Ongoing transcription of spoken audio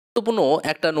গুরুত্বপূর্ণ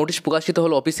একটা নোটিশ প্রকাশিত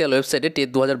হলো অফিসিয়াল ওয়েবসাইটে টেট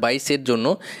 2022-এর জন্য।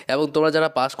 এবং তোমরা যারা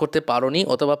পাস করতে পারোনি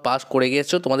অথবা পাস করে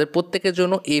গিয়েছো, তোমাদের প্রত্যেকের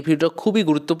জন্য এই ভিডিওটা খুবই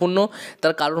গুরুত্বপূর্ণ।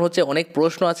 তার কারণ হচ্ছে অনেক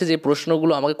প্রশ্ন আছে, যে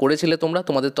প্রশ্নগুলো আমাকে করেছিলে তোমরা,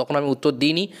 তোমাদের তখন আমি উত্তর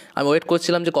দিইনি। আমি ওয়েট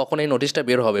করছিলাম যে কখন এই নোটিশটা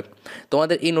বের হবে।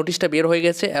 তোমাদের এই নোটিশটা বের হয়ে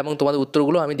গেছে এবং তোমাদের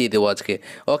উত্তরগুলো আমি দিয়ে দেবো আজকে।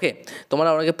 ওকে, তোমরা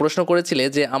অনেকে প্রশ্ন করেছিলে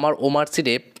যে আমার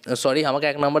ওমার্কশিটে আমাকে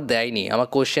 1 নম্বর দেয়নি, আমার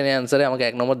কোশ্চেনের অ্যান্সারে আমাকে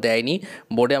 1 নম্বর দেয়নি,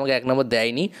 বোর্ডে আমাকে 1 নম্বর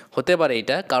দেয়নি। হতে পারে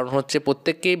এটা কারণ হচ্ছে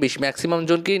প্রত্যেককেই বেশি ম্যাক্সিমাম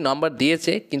জনকেই নাম্বার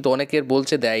দিয়েছে, কিন্তু অনেকের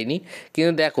বলছে দেয়নি।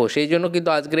 কিন্তু দেখো, সেই জন্য কিন্তু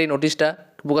আজকের এই নোটিশটা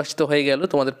প্রকাশিত হয়ে গেল,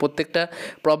 তোমাদের প্রত্যেকটা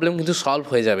প্রবলেম কিন্তু সলভ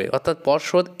হয়ে যাবে। অর্থাৎ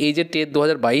পর্ষদ এই যে টেট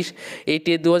 2022, এই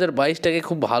টেট 2022টাকে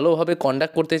খুব ভালোভাবে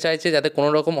কন্ডাক্ট করতে চাইছে, যাতে কোনো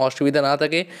রকম অসুবিধা না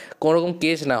থাকে, কোনো রকম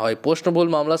কেস না হয়। প্রশ্নভুল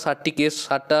মামলা 60টি কেস,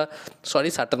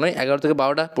 60টা নয়, 11 থেকে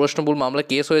 12টা প্রশ্নভুল মামলা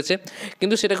কেস হয়েছে,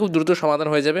 কিন্তু সেটা খুব দ্রুত সমাধান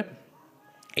হয়ে যাবে।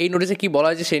 এই নোটিশে কী বলা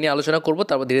হয়েছে সেই নিয়ে আলোচনা করব,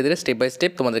 তারপর ধীরে ধীরে স্টেপ বাই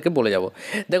স্টেপ তোমাদেরকে বলে যাব।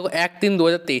 দেখো,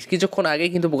 1/3/2023 কিছুক্ষণ আগেই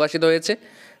কিন্তু প্রকাশিত হয়েছে।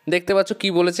 দেখতে পাচ্ছ কী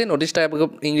বলেছে নোটিশটা,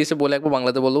 ইংলিশে বলে একবার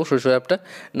বাংলাতে বলবো শৈশব অ্যাপটা,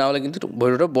 না হলে কিন্তু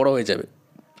ভিডিওটা বড় হয়ে যাবে।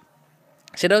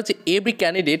 সেটা হচ্ছে এভরি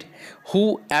ক্যান্ডিডেট হু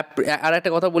আর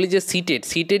একটা কথা বলি যে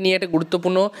সিটেট নিয়ে একটা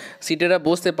গুরুত্বপূর্ণ, সিটেরা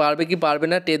বসতে পারবে কি পারবে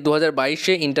না টেট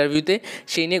 2022-এ ইন্টারভিউতে,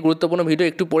 সেই নিয়ে গুরুত্বপূর্ণ ভিডিও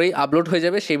একটু পরেই আপলোড হয়ে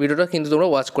যাবে। সেই ভিডিওটা কিন্তু তোমরা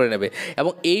ওয়াচ করে নেবে,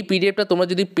 এবং এই পিডিএফটা তোমরা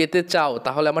যদি পেতে চাও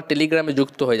তাহলে আমার টেলিগ্রামে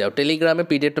যুক্ত হয়ে যাও। টেলিগ্রামে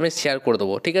পিডিএফটা আমি শেয়ার করে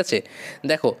দেবো, ঠিক আছে?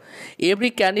 দেখো, every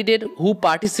candidate who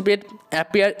participate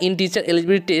appear in teacher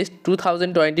eligibility test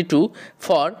 2022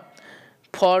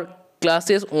 for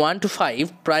classes 1 to 5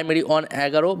 primary on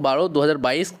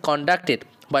 11/12/2022 conducted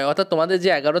by, অর্থাৎ তোমাদের যে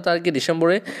 11 তারিখে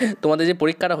ডিসেম্বরে তোমাদের যে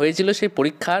পরীক্ষাটা হয়েছিল, সেই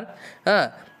পরীক্ষার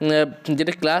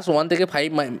যেটা ক্লাস 1 থেকে 5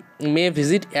 মে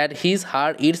visit at his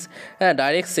her its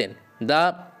direction the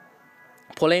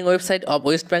following website of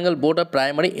West Bengal board of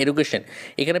primary education.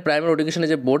 এখানে প্রাইমারি এডুকেশনের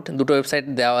যে বোর্ড, দুটো ওয়েবসাইট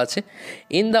দেওয়া আছে।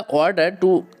 In the order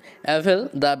to avail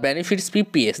the benefits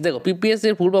PPS. দেখো, পিপিএস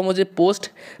এর ফুল ফর্ম হচ্ছে পোস্ট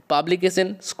পাবলিকেশন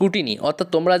স্ক্রুটিনি, অর্থাৎ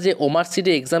তোমরা যে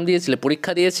ওমার্কশিটে এক্সাম দিয়েছিলে,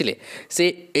 পরীক্ষা দিয়েছিলে, সেই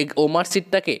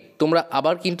ওমার্কশিটটাকে তোমরা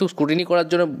আবার কিন্তু স্ক্রুটিনি করার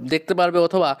জন্য দেখতে পারবে,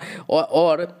 অথবা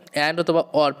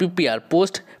অর পিপিআর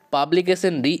পোস্ট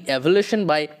পাবলিকেশন রি evaluation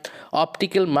by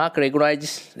optical mark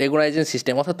রেগুনাইজেশন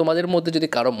system. অর্থাৎ তোমাদের মধ্যে যদি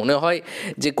কারো মনে হয়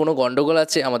যে কোনো গণ্ডগোল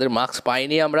আছে, আমাদের মার্কস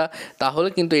পাইনি আমরা, তাহলে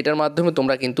কিন্তু এটার মাধ্যমে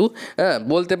তোমরা কিন্তু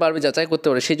বলতে পারবে, যাচাই করতে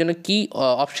পারবে। সেই জন্য কী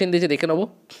অপশন দিয়েছে দেখে নেবো,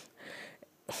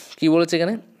 কী বলেছে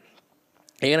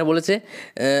এখানে বলেছে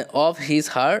অফ হিজ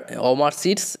হার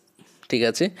ওমার্কশিটস, ঠিক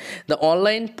আছে। The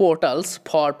online portals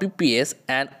for PPS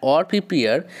and or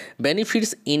PPR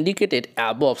benefits indicated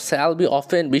above shall be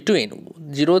open between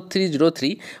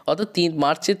 03/03, অর্থাৎ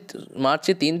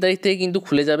মার্চের 3 তারিখ থেকে কিন্তু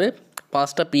খুলে যাবে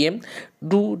 5টা PM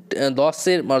টু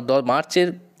মার্চের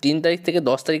 3 তারিখ থেকে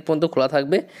 10 তারিখ পর্যন্ত খোলা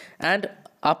থাকবে। অ্যান্ড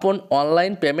আপন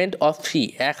অনলাইন পেমেন্ট অফ ফি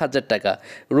 1000 টাকা,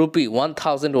 রুপি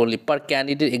 1000 ওনলি পার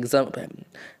ক্যান্ডিডেট এক্সাম,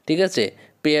 ঠিক আছে,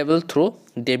 payable through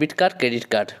debit card, credit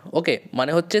card. ওকে,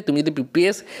 মানে হচ্ছে তুমি যদি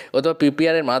পিপিএস অথবা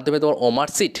পিপিআরের মাধ্যমে তোমার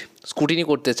ওমার্কশিট স্ক্রুটিনি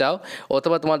করতে চাও,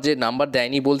 অথবা তোমার যে নাম্বার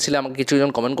দেয়নি বলছিলে, আমাকে কিছুজন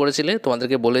কমেন্ট করেছিলে,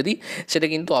 তোমাদেরকে বলে দিই, সেটা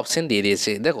কিন্তু অপশান দিয়ে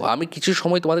দিয়েছে। দেখো, আমি কিছু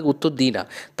সময় তোমাদেরকে উত্তর দিই না,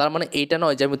 তার মানে এইটা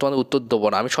নয় যে আমি তোমাদের উত্তর দেবো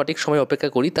না, আমি সঠিক সময় অপেক্ষা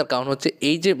করি। তার কারণ হচ্ছে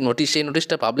এই যে নোটিশ, সেই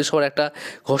নোটিশটা পাবলিশ হওয়ার একটা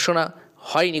ঘোষণা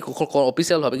হয়নি,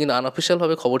 অফিসিয়ালভাবে, কিন্তু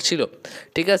আনঅফিসিয়ালভাবে খবর ছিল,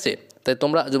 ঠিক আছে? তাই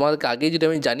তোমাদেরকে আগেই যদি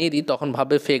আমি জানিয়ে দিই, তখন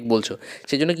ভাববে ফেক বলছো,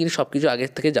 সেই জন্য কিন্তু সব কিছু আগে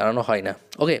থেকে জানানো হয় না।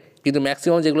 ওকে, কিন্তু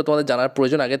ম্যাক্সিমাম যেগুলো তোমাদের জানার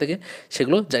প্রয়োজন আগে থেকে,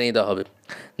 সেগুলো জানিয়ে দেওয়া হবে।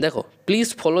 দেখো, please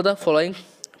follow the following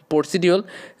procedure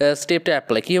স্টেপটা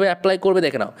অ্যাপ্লাই, কীভাবে অ্যাপ্লাই করবে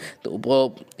দেখে নাও। তো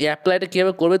এই অ্যাপ্লাইটা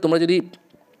কীভাবে করবে, তোমরা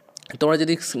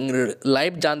যদি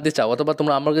লাইভ জানতে চাও, অথবা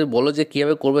তোমরা আমাকে বলো যে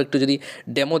কীভাবে করবো, একটু যদি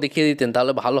ডেমো দেখিয়ে দিতেন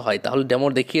তাহলে ভালো হয়, তাহলে ডেমো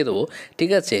দেখিয়ে দেবো,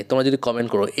 ঠিক আছে? তোমরা যদি কমেন্ট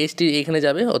করো, এখানে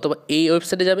যাবে, অথবা এই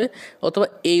ওয়েবসাইটে যাবে, অথবা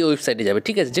এই ওয়েবসাইটে যাবে,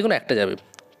 ঠিক আছে, যে কোনো একটা যাবে।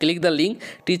 Click the link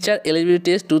teacher eligibility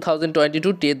test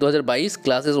 2022 TET 2022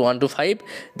 classes 1 to 5,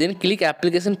 then click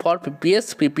application for PPS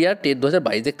PPR TET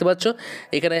 2022। দেখতে পাচ্ছ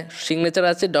এখানে সিগনেচার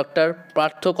আছে ডক্টর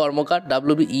পার্থ কর্মকার,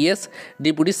 WBES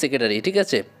ডেপুটি সেক্রেটারি, ঠিক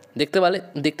আছে?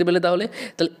 দেখতে পেলে তাহলে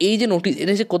এই যে নোটিশ,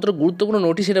 এটা যে কতটা গুরুত্বপূর্ণ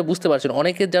নোটিশ, এটা বুঝতে পারছেন।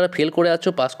 অনেকের যারা ফেল করে আছো,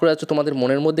 পাস করে আছো, তোমাদের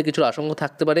মনের মধ্যে কিছু আশঙ্কা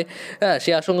থাকতে পারে, হ্যাঁ,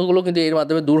 সেই আশঙ্কাগুলো কিন্তু এর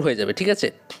মাধ্যমে দূর হয়ে যাবে, ঠিক আছে?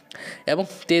 এবং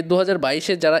টেট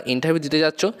 2022-এর যারা ইন্টারভিউ দিতে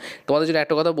যাচ্ছ, তোমাদের জন্য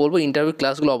একটা কথা বলবো, ইন্টারভিউ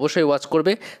ক্লাসগুলো অবশ্যই ওয়াচ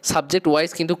করবে। সাবজেক্ট ওয়াইজ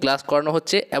কিন্তু ক্লাস করানো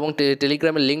হচ্ছে, এবং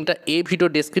টেলিগ্রামের লিঙ্কটা এই ভিডিও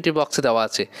ডেসক্রিপটিভ বক্সে দেওয়া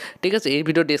আছে, ঠিক আছে? এই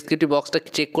ভিডিও ডেসক্রিপটিভ বক্সটা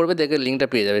চেক করবে, দেখে লিঙ্কটা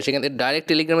পেয়ে যাবে, সেখান থেকে ডাইরেক্ট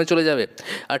টেলিগ্রামে চলে যাবে।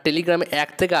 আর টেলিগ্রামে 1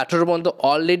 থেকে 18 পর্যন্ত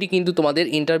অলরেডি কিন্তু তোমাদের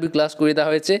ইন্টারভিউ ক্লাস করে দেওয়া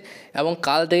হয়েছে, এবং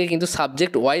কাল থেকে কিন্তু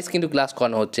সাবজেক্ট ওয়াইজ কিন্তু ক্লাস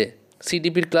করানো হচ্ছে।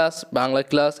 সিডিপির class, Bangla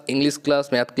class, English class,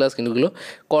 math class কিন্তু এগুলো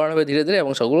করানো হবে ধীরে ধীরে,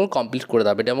 এবং সবগুলো কমপ্লিট করে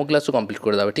দেবে, ডেমো ক্লাসও কমপ্লিট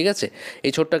করে দেবে। ঠিক আছে,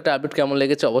 এই ছোট্ট একটা আপডেট কেমন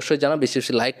লেগেছে অবশ্যই জানাও, বেশি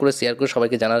বেশি লাইক করে শেয়ার করে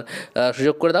সবাইকে জানার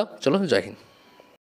সুযোগ করে দাও। চলো, জয় হিন্দ।